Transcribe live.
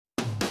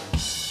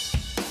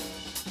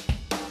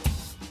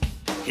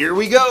Here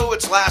we go,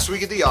 it's last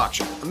week at the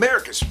auction,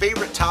 America's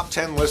favorite top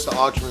 10 list of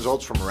auction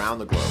results from around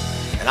the globe.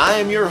 And I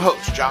am your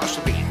host, Josh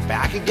Levine,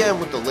 back again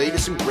with the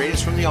latest and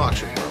greatest from the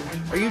auction world.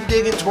 Are you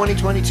digging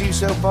 2022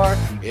 so far?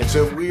 It's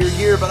a weird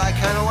year, but I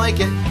kind of like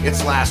it.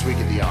 It's last week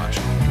at the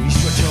auction. When you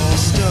strut your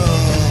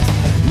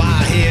stuff, my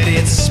head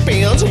it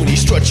spins. When you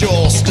strut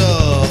your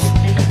stuff,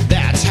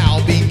 that's how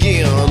it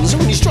begins.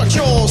 When you strut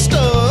your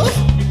stuff.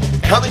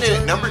 Coming in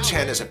at number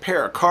 10 is a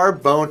pair of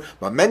carved bone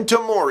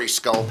Memento Mori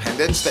skull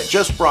pendants that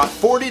just brought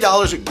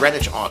 $40 at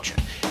Greenwich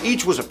auction.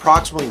 Each was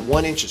approximately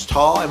 1 inch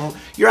tall, and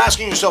you're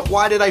asking yourself,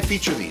 why did I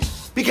feature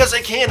these? Because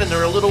I can, and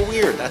they're a little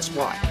weird, that's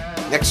why.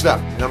 Next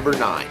up, number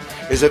 9,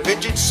 is a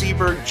vintage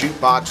Seeburg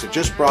jukebox that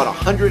just brought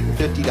 $150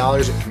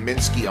 at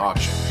Kaminski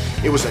auction.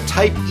 It was a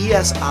Type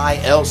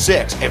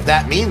ESI-L6, if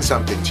that means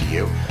something to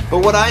you,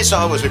 but what I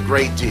saw was a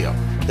great deal.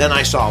 Then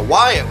I saw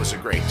why it was a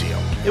great deal.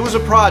 It was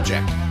a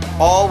project.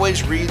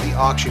 Always read the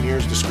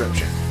auctioneer's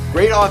description.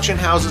 Great auction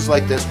houses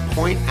like this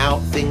point out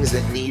things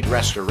that need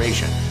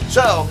restoration.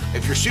 So,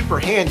 if you're super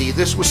handy,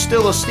 this was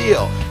still a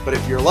steal. But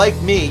if you're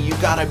like me, you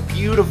got a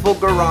beautiful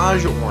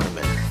garage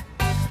ornament.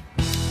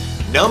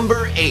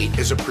 Number 8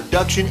 is a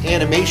production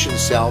animation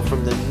cell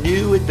from the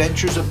New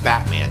Adventures of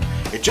Batman.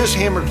 It just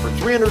hammered for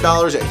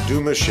 $300 at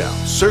Dumas Show.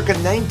 Circa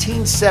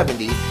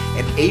 1970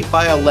 and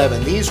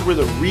 8x11, these were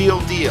the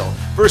real deal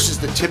versus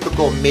the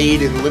typical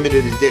made in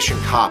limited edition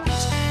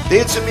copies. They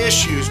had some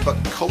issues,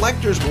 but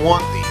collectors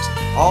want these.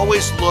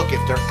 Always look if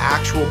they're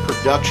actual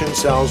production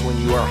cells when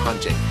you are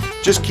hunting.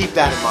 Just keep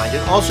that in mind,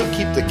 and also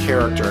keep the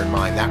character in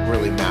mind. That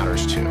really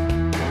matters too.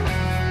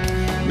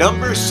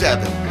 Number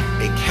 7,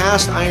 a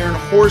cast iron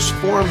horse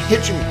form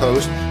hitching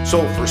post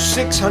sold for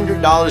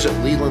 $600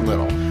 at Leland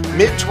Little.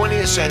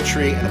 Mid-20th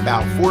century and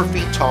about 4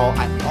 feet tall.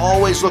 I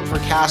always look for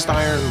cast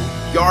iron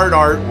yard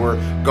art or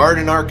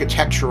garden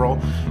architectural.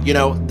 You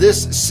know,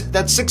 that's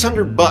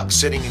 $600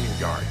 sitting in your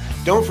yard.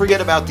 Don't forget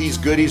about these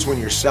goodies when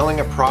you're selling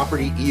a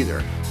property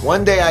either.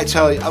 One day I'll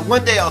tell you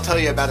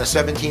about a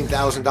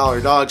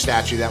 $17,000 dog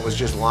statue that was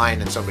just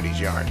lying in somebody's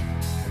yard.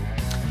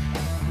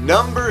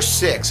 Number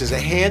 6 is a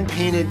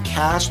hand-painted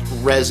cast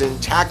resin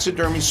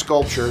taxidermy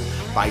sculpture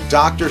by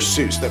Dr.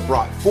 Seuss that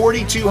brought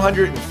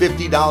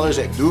 $4,250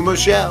 at Dumas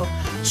Show,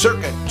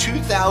 circa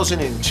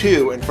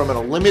 2002, and from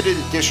a limited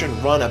edition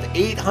run of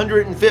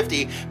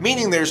 850,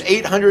 meaning there's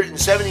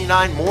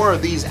 879 more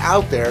of these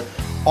out there.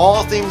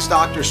 All things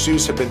Dr.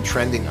 Seuss have been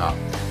trending up.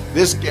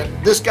 This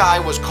guy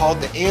was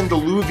called the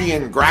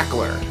Andaluvian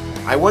Grackler.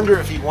 I wonder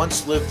if he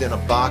once lived in a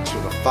box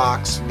with a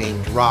fox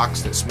named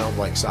Rox that smelled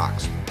like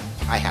socks.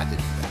 I had to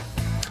do that.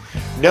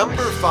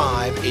 Number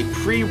 5, a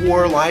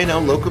pre-war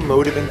Lionel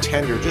locomotive and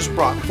tender just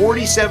brought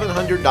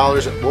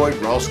 $4,700 at Lloyd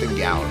Ralston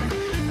Gallery.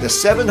 The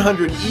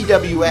 700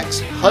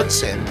 EWX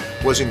Hudson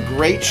was in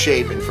great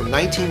shape and from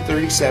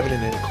 1937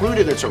 and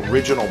included its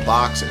original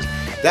boxes.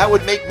 That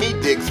would make me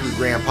dig through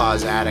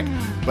Grandpa's attic.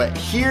 But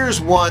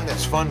here's one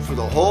that's fun for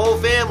the whole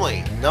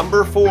family.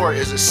 Number 4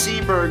 is a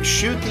Seeburg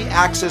Shoot the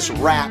Axis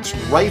Rats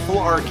rifle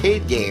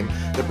arcade game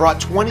that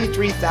brought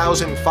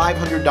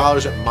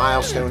 $23,500 at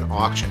Milestone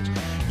Auctions.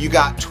 You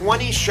got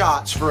 20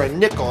 shots for a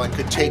nickel and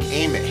could take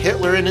aim at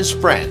Hitler and his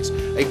friends.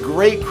 A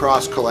great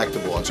cross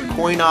collectible. It's a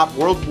coin-op,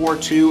 World War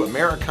II,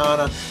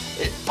 Americana.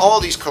 All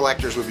these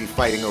collectors would be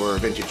fighting over a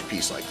vintage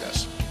piece like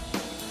this.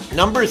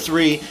 Number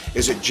 3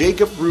 is a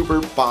Jacob Ruber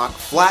Bach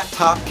flat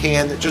top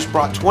can that just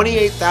brought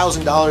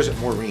 $28,000 at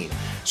Maureen.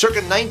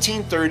 Circa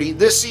 1930,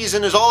 this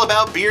season is all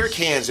about beer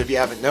cans if you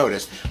haven't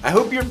noticed. I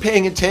hope you're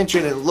paying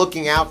attention and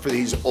looking out for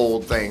these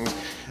old things.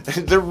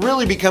 They're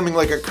really becoming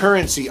like a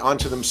currency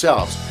onto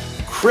themselves.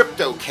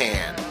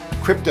 CryptoCan,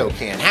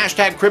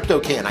 hashtag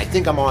CryptoCan, I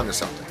think I'm on to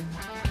something.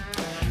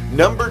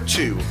 Number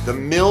 2, the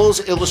Mills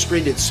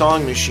Illustrated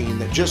Song Machine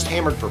that just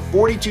hammered for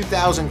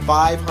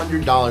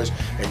 $42,500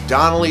 at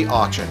Donnelly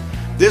Auction.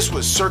 This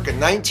was circa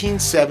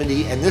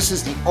 1970, and this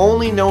is the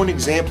only known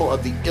example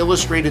of the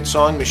Illustrated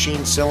Song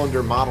Machine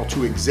cylinder model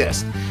to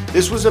exist.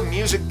 This was a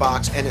music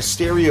box and a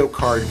stereo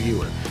card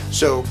viewer,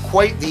 so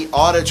quite the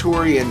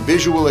auditory and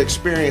visual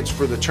experience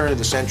for the turn of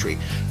the century.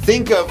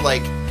 Think of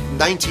like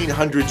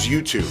 1900s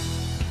YouTube.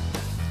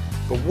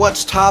 But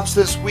what's tops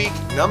this week?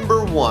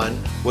 Number 1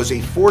 was a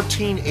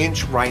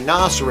 14-inch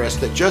rhinoceros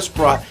that just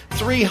brought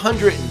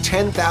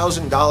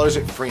 $310,000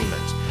 at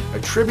Freeman's.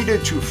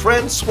 Attributed to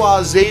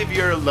Francois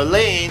Xavier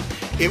Lelaine,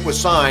 it was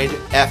signed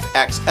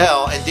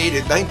FXL and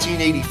dated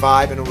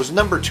 1985, and it was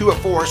number 2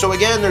 of 4. So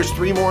again, there's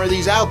 3 more of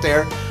these out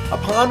there.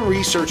 Upon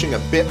researching a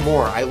bit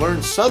more, I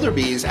learned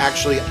Sotheby's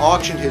actually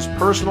auctioned his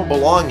personal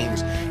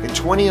belongings in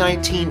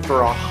 2019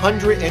 for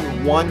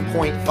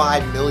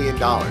 $101.5 million.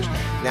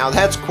 Now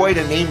that's quite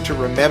a name to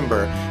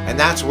remember, and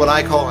that's what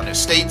I call an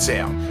estate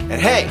sale.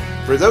 And hey,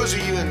 for those of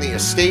you in the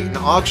estate and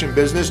auction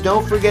business,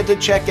 don't forget to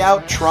check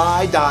out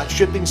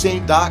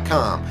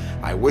try.shippingsaint.com.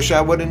 I wish I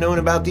would have known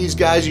about these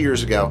guys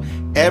years ago.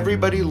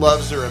 Everybody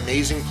loves their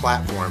amazing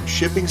platform.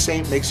 Shipping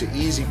Saint makes it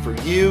easy for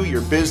you,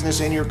 your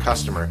business, and your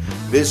customer.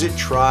 Visit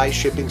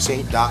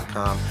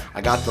tryShippingSaint.com.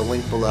 I got the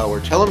link below, or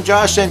tell them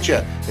Josh sent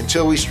you.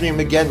 Until we stream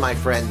again, my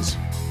friends.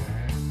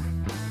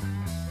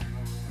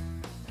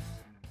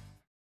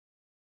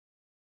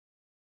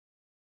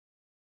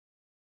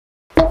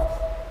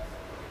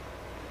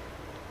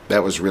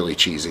 That was really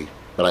cheesy,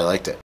 but I liked it.